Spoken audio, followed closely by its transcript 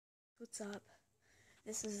What's up?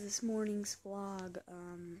 This is this morning's vlog.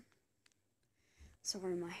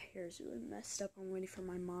 Sorry, my hair is really messed up. I'm waiting for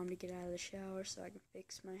my mom to get out of the shower so I can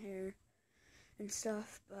fix my hair and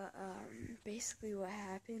stuff. But basically what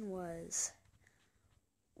happened was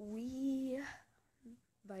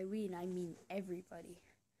by we and I mean everybody,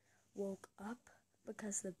 woke up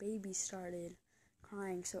because the baby started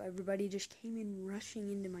crying. So everybody just came in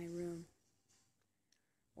rushing into my room.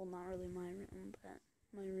 Well, not really my room, but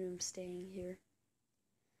my room staying here.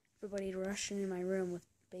 Everybody rushing in my room with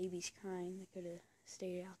babies crying. They could have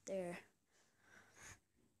stayed out there.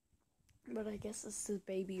 But I guess this is the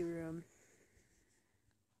baby room.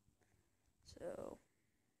 So,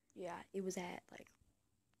 yeah, it was at like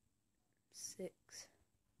 6.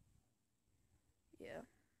 Yeah.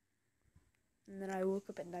 And then I woke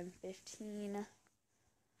up at 9:15.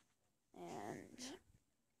 And,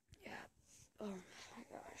 yeah. Oh my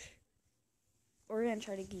gosh. We're going to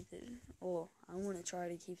try to keep I want to try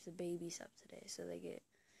to keep the babies up today so they get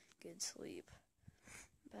good sleep.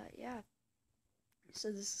 But yeah,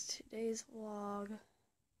 so this is today's vlog.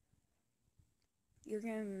 You're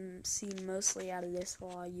going to see mostly out of this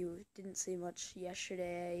vlog. You didn't see much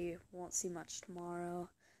yesterday. You won't see much tomorrow.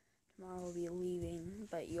 Tomorrow we'll be leaving,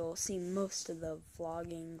 but you'll see most of the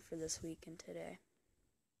vlogging for this week and today.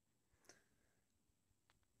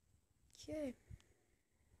 Okay.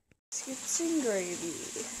 Biscuits and gravy.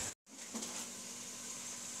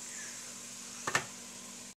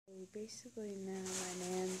 So basically now my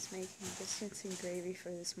nan's making biscuits and gravy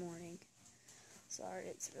for this morning. Sorry,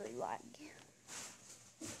 it's really laggy.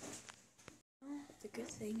 The good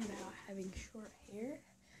thing about having short hair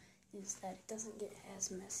is that it doesn't get as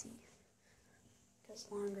messy. Because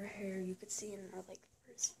longer hair, you could see in our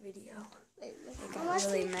first video, it got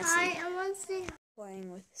really messy. Playing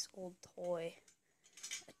with this old toy.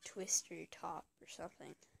 A twister top or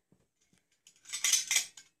something.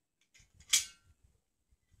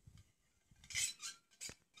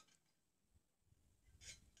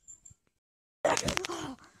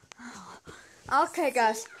 Okay,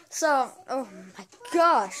 guys. So, oh my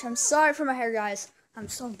gosh, I'm sorry for my hair, guys. I'm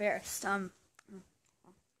so embarrassed. And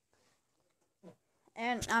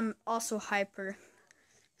I'm also hyper.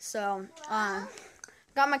 So,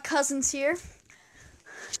 got my cousins here.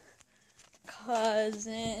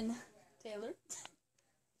 Cousin Taylor,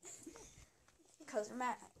 cousin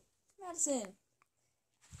Madison,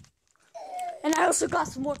 and I also got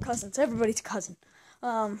some more cousins. Everybody's a cousin.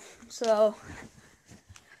 So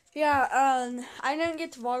yeah, I didn't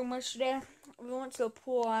get to vlog much today. We went to a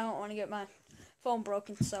pool. I don't want to get my phone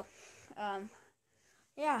broken, so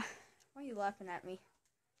yeah. Why are you laughing at me?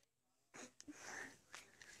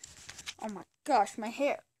 Oh my gosh, my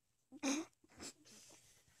hair.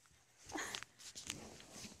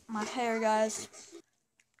 My hair, guys.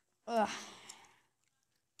 Ugh.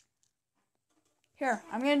 Here,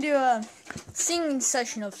 I'm gonna do a singing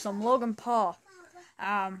session of some Logan Paul.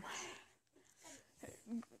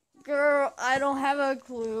 Girl, I don't have a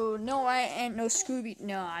clue. No, I ain't no Scooby.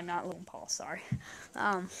 No, I'm not Logan Paul. Sorry.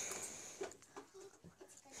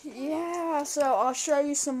 Yeah. So I'll show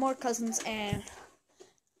you some more cousins and.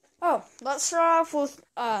 Oh, let's start off with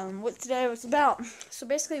what today was about. So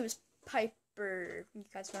basically, it was Piper. You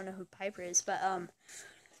guys don't know who Piper is, but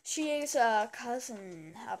she is a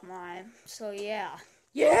cousin of mine. So yeah,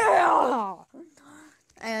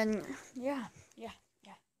 and yeah.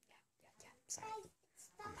 Sorry,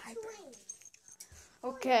 Piper.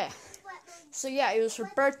 Okay, so yeah, it was her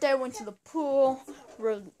birthday. Went to the pool,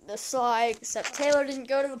 rode the slide. Except Taylor didn't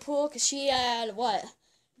go to the pool because she had what?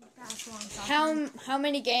 How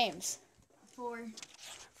many games? 4.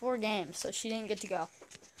 4 games. So she didn't get to go.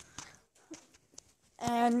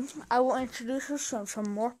 And I will introduce her to some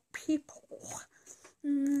more people.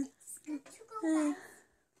 Yeah.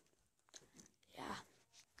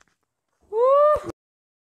 Woo!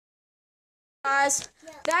 Guys,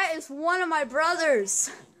 that is one of my brothers.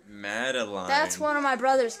 Madeline. That's one of my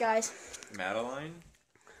brothers, guys. Madeline?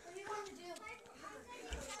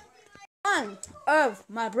 One of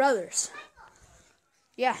my brothers.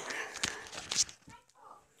 Yeah.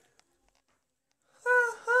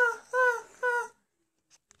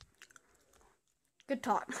 Good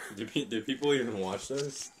talk. Do people even watch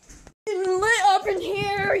this? Lit up in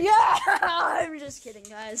here, yeah! I'm just kidding,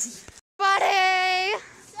 guys. Buddy!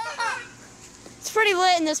 It's pretty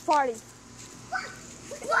lit in this party.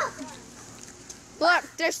 Look,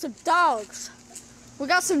 there's some dogs. We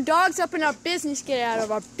got some dogs up in our business. Get out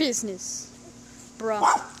of our business,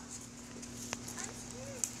 bruh.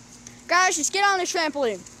 Guys, just get on the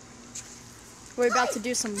trampoline. We're about to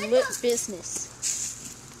do some lit business.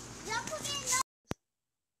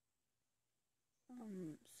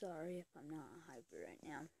 Sorry if I'm not hyper right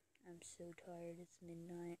now. I'm so tired. It's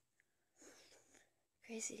midnight.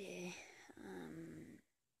 Crazy day.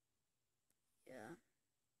 Yeah.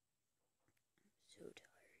 I'm so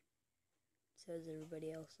tired. So is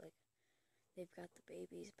everybody else. Like, they've got the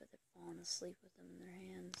babies, but they're falling asleep with them in their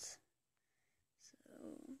hands. So,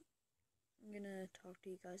 I'm gonna talk to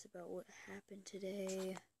you guys about what happened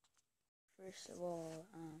today. First of all,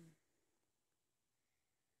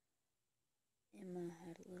 Emma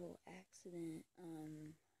had a little accident,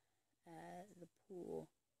 at the pool.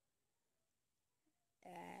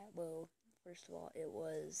 Well, first of all, it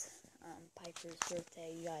was, Piper's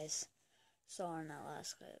birthday. You guys saw in that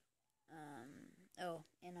last clip. Oh,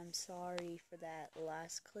 and I'm sorry for that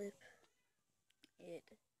last clip.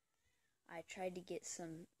 I tried to get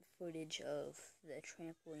some footage of the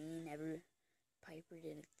trampoline. Piper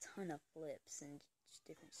did a ton of flips and just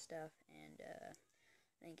different stuff, and,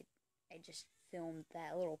 I just filmed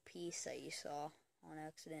that little piece that you saw on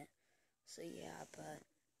accident. So yeah, but,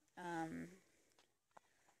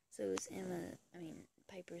 so it was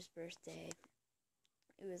Piper's birthday.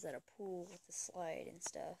 It was at a pool with a slide and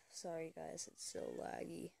stuff. Sorry guys, it's so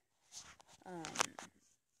laggy.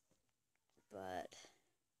 But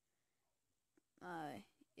I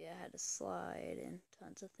had a slide and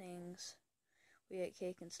tons of things. We ate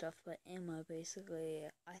cake and stuff, but Emma, basically,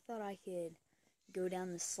 I thought I could go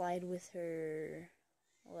down the slide with her,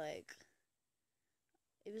 like,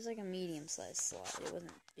 it was like a medium-sized slide. It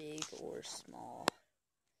wasn't big or small.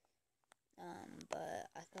 But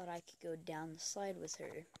I thought I could go down the slide with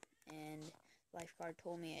her, and lifeguard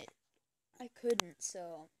told me I couldn't,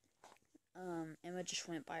 so, Emma just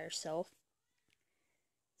went by herself.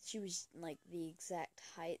 She was, like, the exact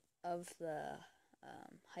height of the,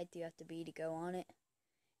 height you have to be to go on it,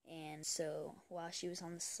 and so, while she was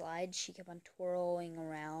on the slide, she kept on twirling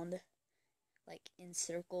around, like, in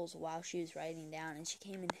circles while she was riding down, and she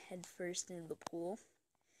came in head first into the pool.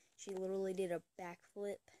 She literally did a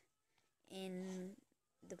backflip in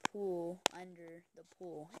the pool, under the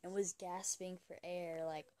pool, and was gasping for air,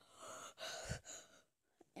 like,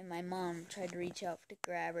 and my mom tried to reach out to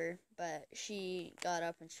grab her, but she got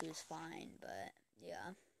up and she was fine, but,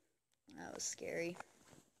 yeah, that was scary.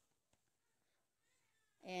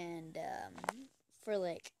 And, for,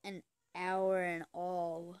 like, an hour and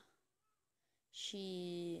all,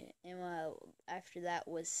 Emma, after that,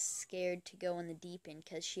 was scared to go in the deep end,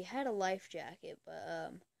 because she had a life jacket,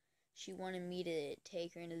 but, she wanted me to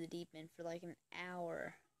take her into the deep end for like an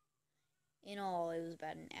hour. In all, it was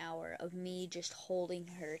about an hour of me just holding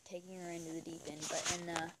her, taking her into the deep end. But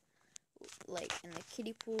in the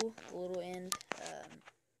kiddie pool, the little end,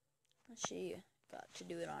 she got to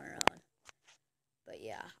do it on her own. But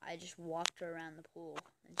yeah, I just walked her around the pool,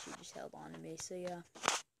 and she just held on to me. So yeah,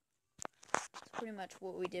 that's pretty much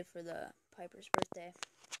what we did for the Piper's birthday.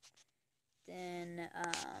 Then,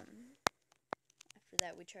 after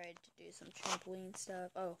that, we tried to do some trampoline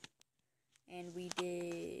stuff. Oh, and we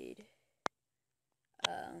did,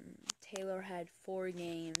 Taylor had 4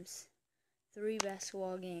 games, 3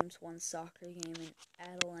 basketball games, 1 soccer game, and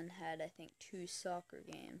Adeline had, I think, 2 soccer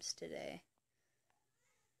games today.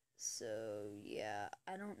 So, yeah,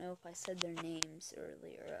 I don't know if I said their names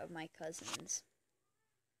earlier of my cousins,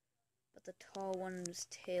 but the tall one was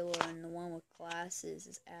Taylor, and the one with glasses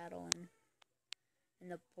is Adeline, and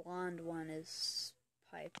the blonde one is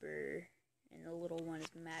Piper, and the little one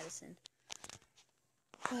is Madison.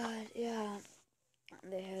 But, yeah,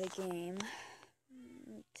 they had a game.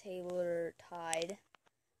 Taylor tied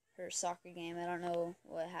her soccer game. I don't know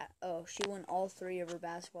what happened. Oh, she won all 3 of her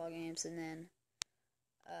basketball games, and then,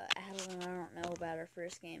 Adeline, I don't know about her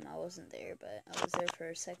first game. I wasn't there, but I was there for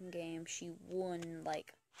her second game. She won,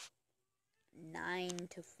 like,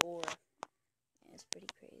 9-4. Yeah, it's pretty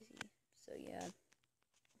crazy. So, yeah.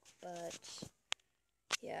 But,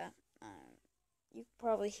 yeah, you could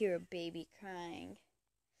probably hear a baby crying.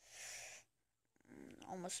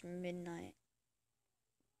 Almost midnight.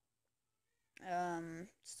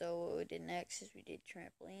 So what we did next is we did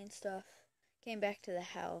trampoline stuff. Came back to the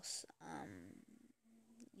house.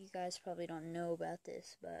 You guys probably don't know about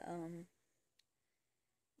this, but,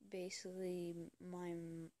 basically my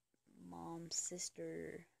mom's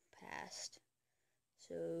sister passed.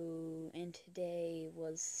 So, and today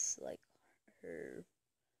was, like,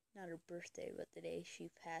 not her birthday, but the day she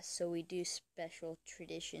passed. So we do special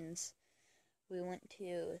traditions. We went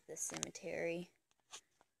to the cemetery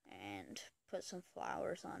and put some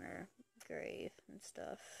flowers on her grave and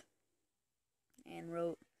stuff, and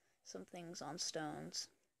wrote some things on stones.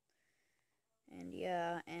 And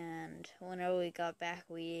yeah, and whenever we got back,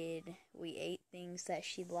 we ate things that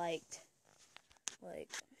she liked.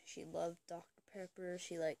 Like, she loved Dr. Pepper.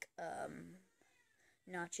 She liked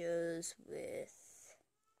nachos with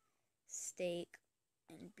steak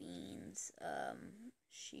and beans.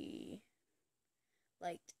 She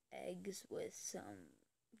liked eggs with some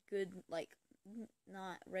good, like,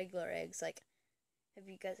 not regular eggs. Like, have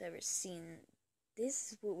you guys ever seen,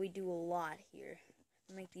 this is what we do a lot here.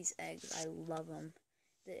 We make these eggs. I love them.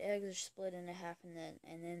 The eggs are split into half, and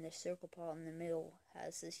then the circle pot in the middle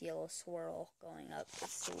has this yellow swirl going up.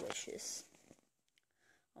 It's delicious.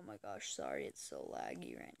 Oh my gosh, sorry, it's so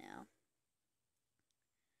laggy right now.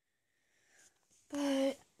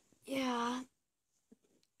 But yeah,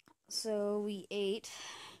 so we ate.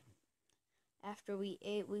 After we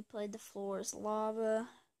ate, we played The Floor is Lava.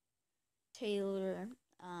 Taylor,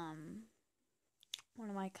 one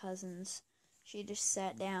of my cousins, she just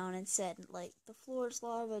sat down and said, like, the floor is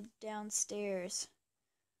lava downstairs.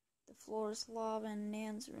 The floor is lava in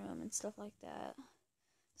Nan's room and stuff like that.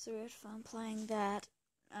 So we had fun playing that.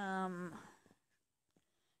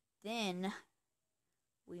 Then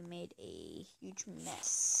we made a huge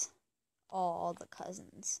mess. All the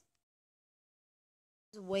cousins.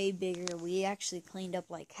 It was way bigger. We actually cleaned up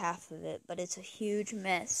like half of it, but it's a huge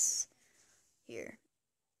mess here.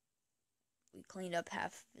 We cleaned up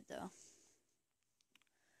half of it though.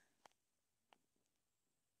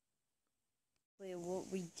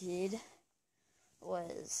 What we did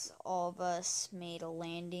was all of us made a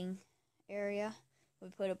landing area. We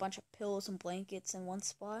put a bunch of pillows and blankets in one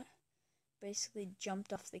spot. Basically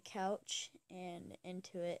jumped off the couch and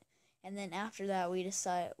into it. And then after that we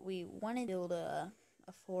decided we wanted to build a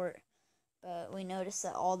fort, but we noticed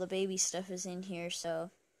that all the baby stuff is in here, so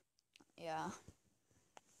yeah.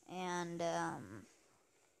 And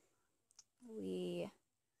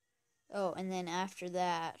and then after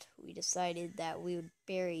that, we decided that we would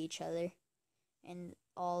bury each other in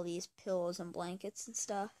all these pillows and blankets and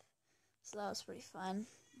stuff. So that was pretty fun.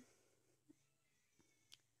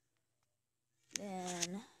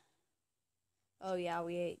 Then, oh yeah,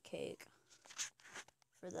 we ate cake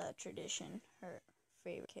for the tradition, her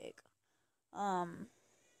favorite cake.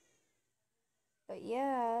 But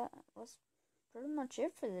yeah, that's pretty much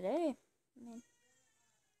it for the day. I mean,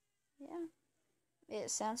 yeah. It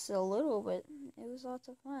sounds so little, but it was lots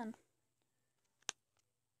of fun.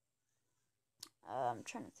 I'm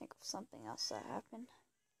trying to think of something else that happened.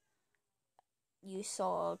 You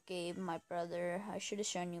saw Gabe, my brother. I should have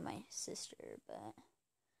shown you my sister, but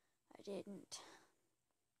I didn't.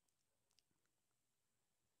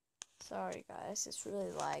 Sorry, guys. It's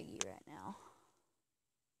really laggy right now.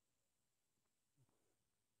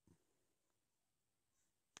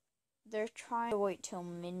 They're trying to wait till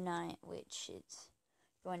midnight, which it's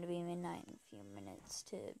going to be midnight in a few minutes,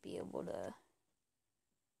 to be able to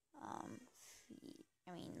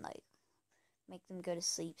make them go to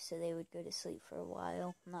sleep, so they would go to sleep for a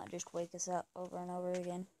while, not just wake us up over and over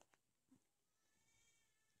again.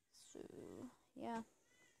 So yeah,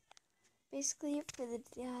 basically it for the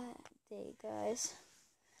day, guys.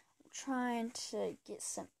 I'm trying to get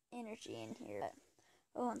some energy in here.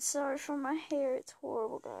 Oh, and sorry for my hair, it's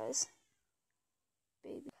horrible, guys.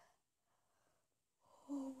 Baby.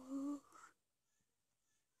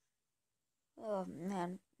 Oh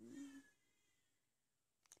man.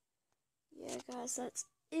 Yeah, guys, that's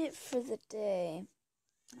it for the day.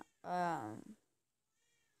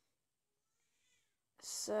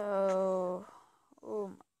 So, oh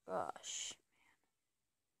my gosh,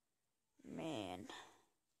 man.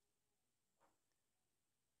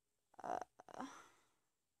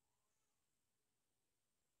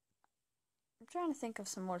 I'm trying to think of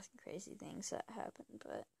some more crazy things that happened,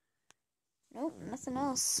 but nope, nothing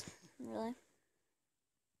else, really.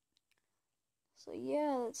 So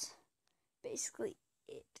yeah, that's basically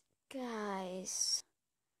it, guys.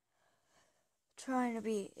 Trying to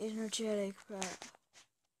be energetic, but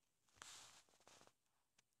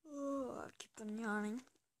I keep on yawning.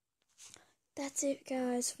 That's it,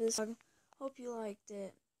 guys, for this vlog. Hope you liked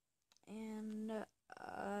it, and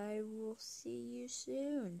I will see you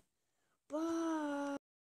soon. Bye!